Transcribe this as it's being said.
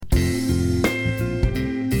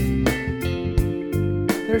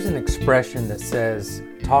There's an expression that says,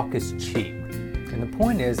 talk is cheap. And the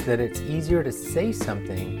point is that it's easier to say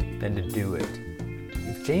something than to do it.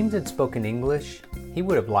 If James had spoken English, he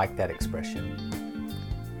would have liked that expression.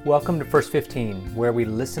 Welcome to First 15, where we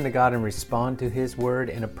listen to God and respond to His Word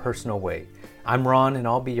in a personal way. I'm Ron, and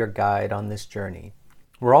I'll be your guide on this journey.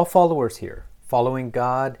 We're all followers here, following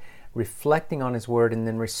God, reflecting on His Word, and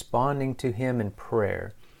then responding to Him in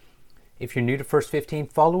prayer. If you're new to First 15,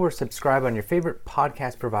 follow or subscribe on your favorite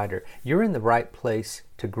podcast provider. You're in the right place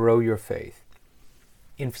to grow your faith.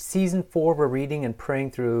 In Season 4, we're reading and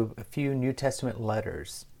praying through a few New Testament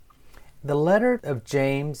letters. The letter of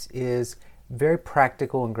James is very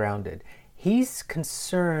practical and grounded. He's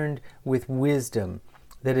concerned with wisdom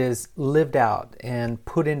that is lived out and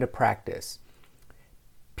put into practice.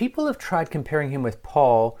 People have tried comparing him with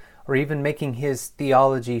Paul or even making his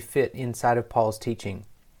theology fit inside of Paul's teaching.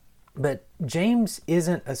 But James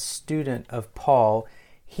isn't a student of Paul.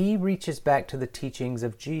 He reaches back to the teachings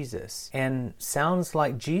of Jesus and sounds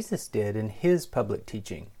like Jesus did in his public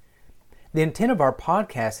teaching. The intent of our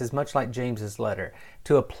podcast is much like James's letter,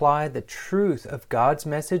 to apply the truth of God's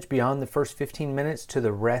message beyond the first 15 minutes to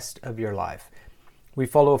the rest of your life. We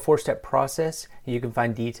follow a 4-step process. You can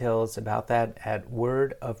find details about that at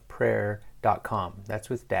wordofprayer.com. That's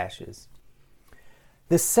with dashes.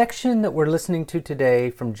 The section that we're listening to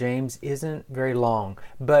today from James isn't very long,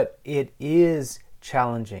 but it is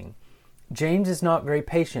challenging. James is not very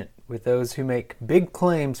patient with those who make big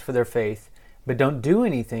claims for their faith, but don't do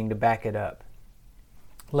anything to back it up.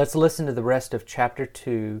 Let's listen to the rest of chapter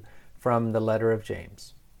 2 from the letter of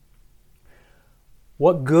James.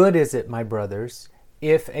 What good is it, my brothers,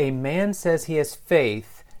 if a man says he has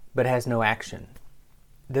faith but has no action?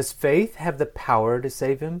 Does faith have the power to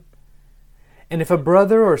save him? And if a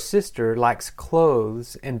brother or sister lacks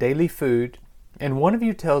clothes and daily food, and one of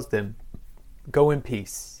you tells them, "Go in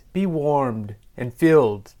peace, be warmed and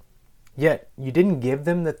filled," yet you didn't give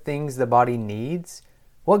them the things the body needs,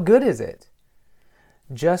 what good is it?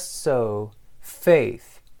 Just so,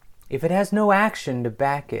 faith, if it has no action to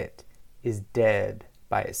back it, is dead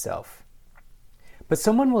by itself. But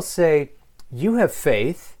someone will say, "You have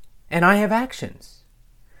faith, and I have actions."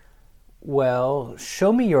 Well,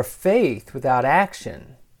 show me your faith without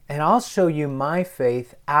action, and I'll show you my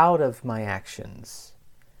faith out of my actions.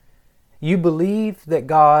 You believe that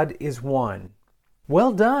God is one.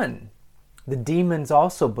 Well done. The demons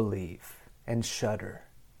also believe and shudder.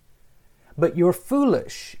 But you're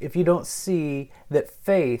foolish if you don't see that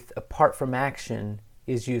faith apart from action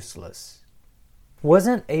is useless.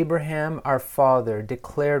 Wasn't Abraham, our father,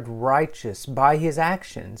 declared righteous by his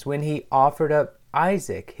actions when he offered up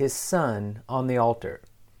Isaac, his son, on the altar?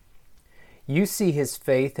 You see his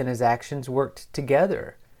faith and his actions worked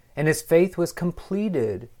together, and his faith was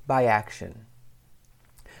completed by action.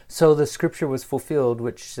 So the scripture was fulfilled,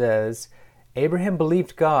 which says, Abraham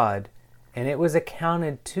believed God, and it was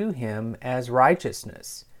accounted to him as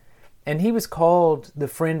righteousness, and he was called the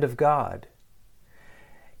friend of God.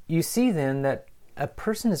 You see then that a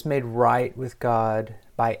person is made right with God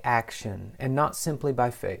by action and not simply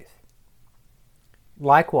by faith.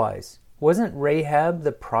 Likewise, wasn't Rahab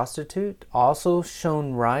the prostitute also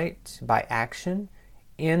shown right by action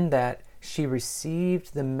in that she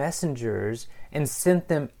received the messengers and sent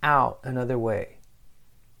them out another way?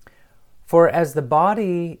 For as the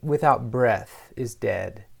body without breath is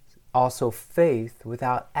dead, also faith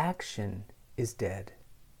without action is dead.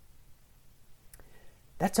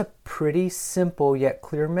 That's a pretty simple yet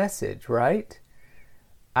clear message, right?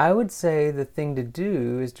 I would say the thing to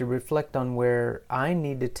do is to reflect on where I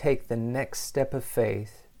need to take the next step of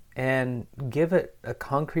faith and give it a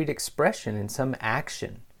concrete expression in some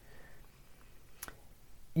action.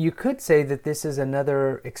 You could say that this is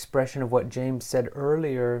another expression of what James said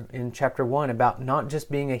earlier in chapter 1 about not just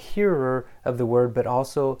being a hearer of the word, but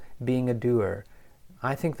also being a doer.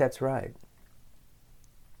 I think that's right.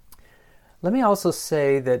 Let me also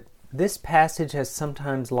say that this passage has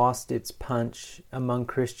sometimes lost its punch among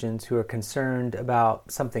Christians who are concerned about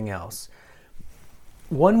something else.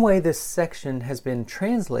 One way this section has been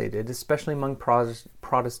translated, especially among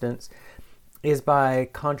Protestants, is by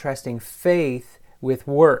contrasting faith with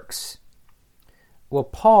works. Well,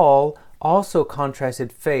 Paul also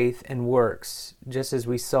contrasted faith and works, just as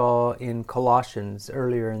we saw in Colossians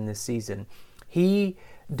earlier in this season. He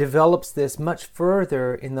develops this much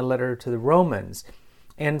further in the letter to the Romans.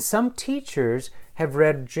 And some teachers have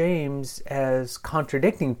read James as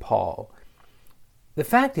contradicting Paul. The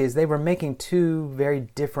fact is they were making two very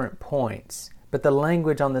different points, but the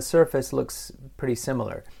language on the surface looks pretty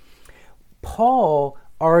similar. Paul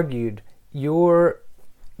argued your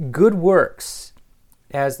good works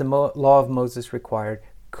as the law of Moses required,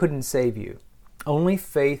 couldn't save you. Only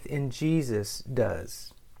faith in Jesus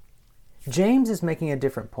does. James is making a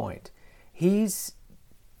different point. He's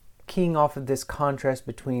keying off of this contrast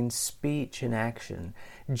between speech and action.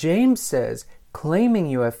 James says, claiming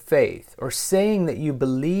you have faith or saying that you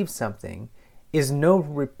believe something is no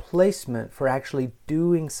replacement for actually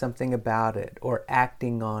doing something about it or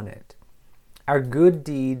acting on it. Our good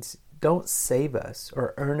deeds don't save us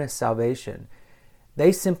or earn us salvation.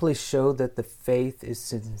 They simply show that the faith is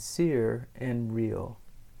sincere and real.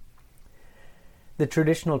 The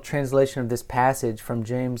traditional translation of this passage from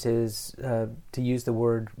James is to use the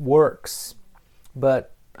word works,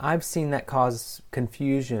 but I've seen that cause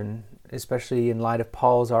confusion, especially in light of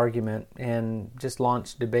Paul's argument, and just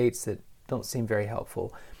launched debates that don't seem very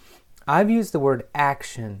helpful. I've used the word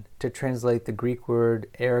action to translate the Greek word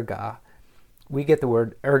erga. We get the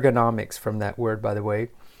word ergonomics from that word, by the way.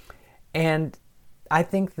 And I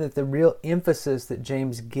think that the real emphasis that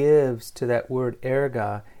James gives to that word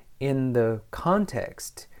erga in the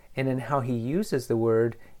context and in how he uses the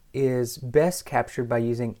word is best captured by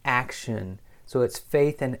using action. So it's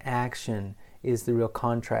faith and action is the real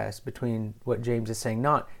contrast between what James is saying,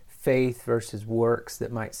 not faith versus works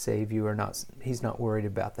that might save you or not. He's not worried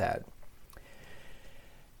about that.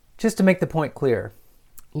 Just to make the point clear,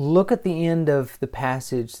 look at the end of the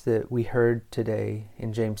passage that we heard today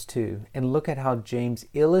in James 2 and look at how James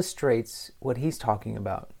illustrates what he's talking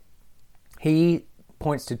about. He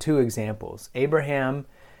points to two examples, Abraham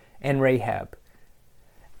and Rahab.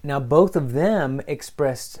 Now, both of them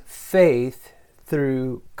expressed faith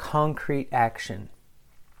through concrete action.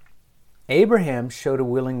 Abraham showed a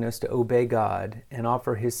willingness to obey God and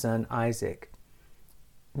offer his son Isaac.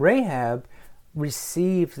 Rahab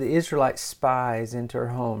received the Israelite spies into her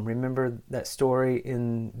home. Remember that story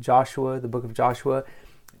in Joshua, the book of Joshua?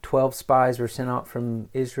 12 spies were sent out from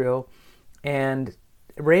Israel, and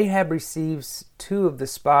Rahab receives 2 of the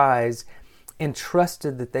spies and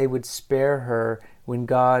trusted that they would spare her when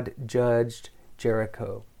God judged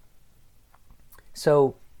Jericho.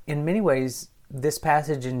 So, in many ways, this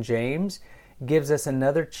passage in James gives us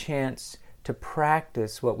another chance to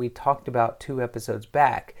practice what we talked about 2 episodes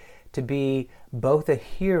back, to be both a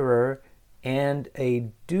hearer and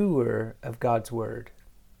a doer of God's word.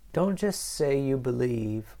 Don't just say you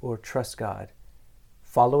believe or trust God.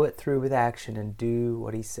 Follow it through with action and do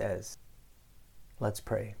what He says. Let's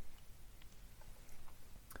pray.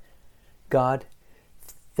 God,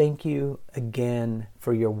 thank you again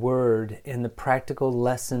for your word and the practical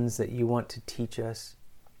lessons that you want to teach us.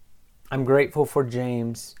 I'm grateful for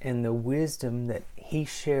James and the wisdom that he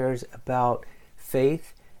shares about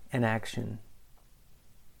faith and action.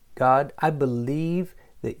 God, I believe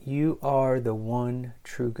that you are the one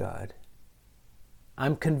true God.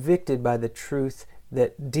 I'm convicted by the truth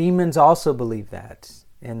that demons also believe that,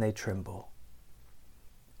 and they tremble.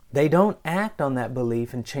 They don't act on that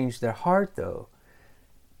belief and change their heart, though.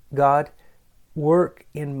 God, work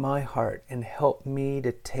in my heart and help me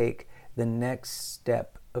to take the next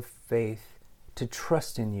step of faith, to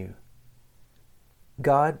trust in you.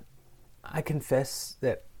 God, I confess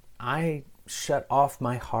that I shut off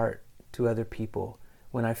my heart to other people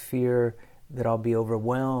when I fear that I'll be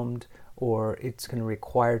overwhelmed or it's going to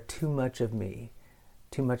require too much of me,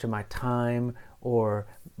 too much of my time or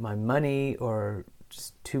my money, or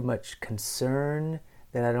just too much concern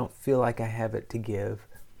that I don't feel like I have it to give.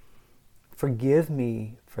 Forgive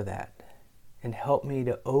me for that and help me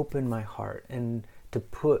to open my heart and to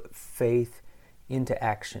put faith into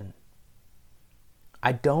action.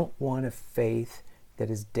 I don't want a faith that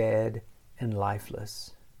is dead and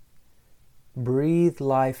lifeless. Breathe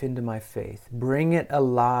life into my faith. Bring it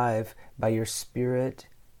alive by your Spirit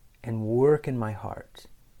and work in my heart.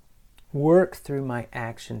 Work through my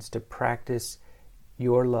actions to practice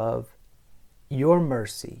your love, your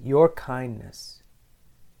mercy, your kindness.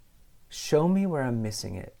 Show me where I'm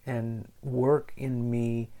missing it and work in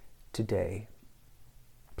me today.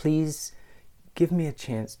 Please give me a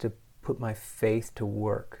chance to put my faith to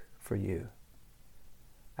work for you.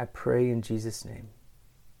 I pray in Jesus' name.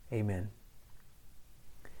 Amen.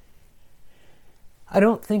 I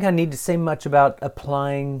don't think I need to say much about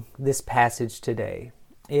applying this passage today.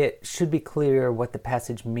 It should be clear what the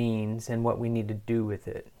passage means and what we need to do with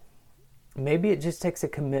it. Maybe it just takes a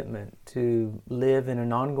commitment to live in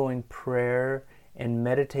an ongoing prayer and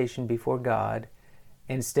meditation before God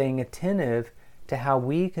and staying attentive to how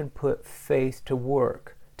we can put faith to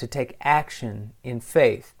work, to take action in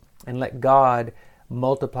faith and let God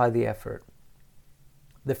multiply the effort.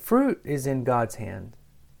 The fruit is in God's hand.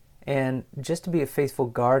 And just to be a faithful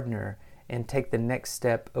gardener and take the next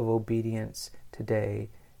step of obedience today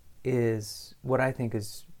is what I think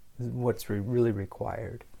is what's really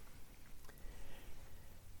required.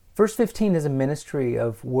 Verse 15 is a ministry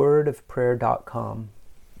of wordofprayer.com.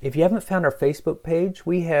 If you haven't found our Facebook page,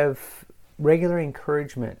 we have regular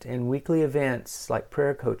encouragement and weekly events like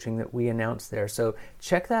prayer coaching that we announce there. So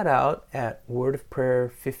check that out at Word of Prayer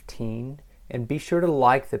 15, and be sure to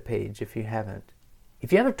like the page if you haven't.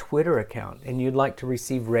 If you have a Twitter account and you'd like to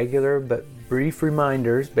receive regular but brief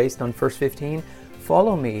reminders based on verse 15,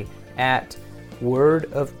 follow me at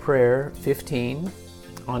Word of Prayer 15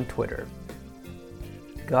 on Twitter.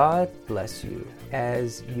 God bless you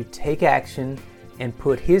as you take action and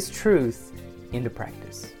put His truth into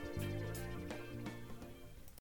practice.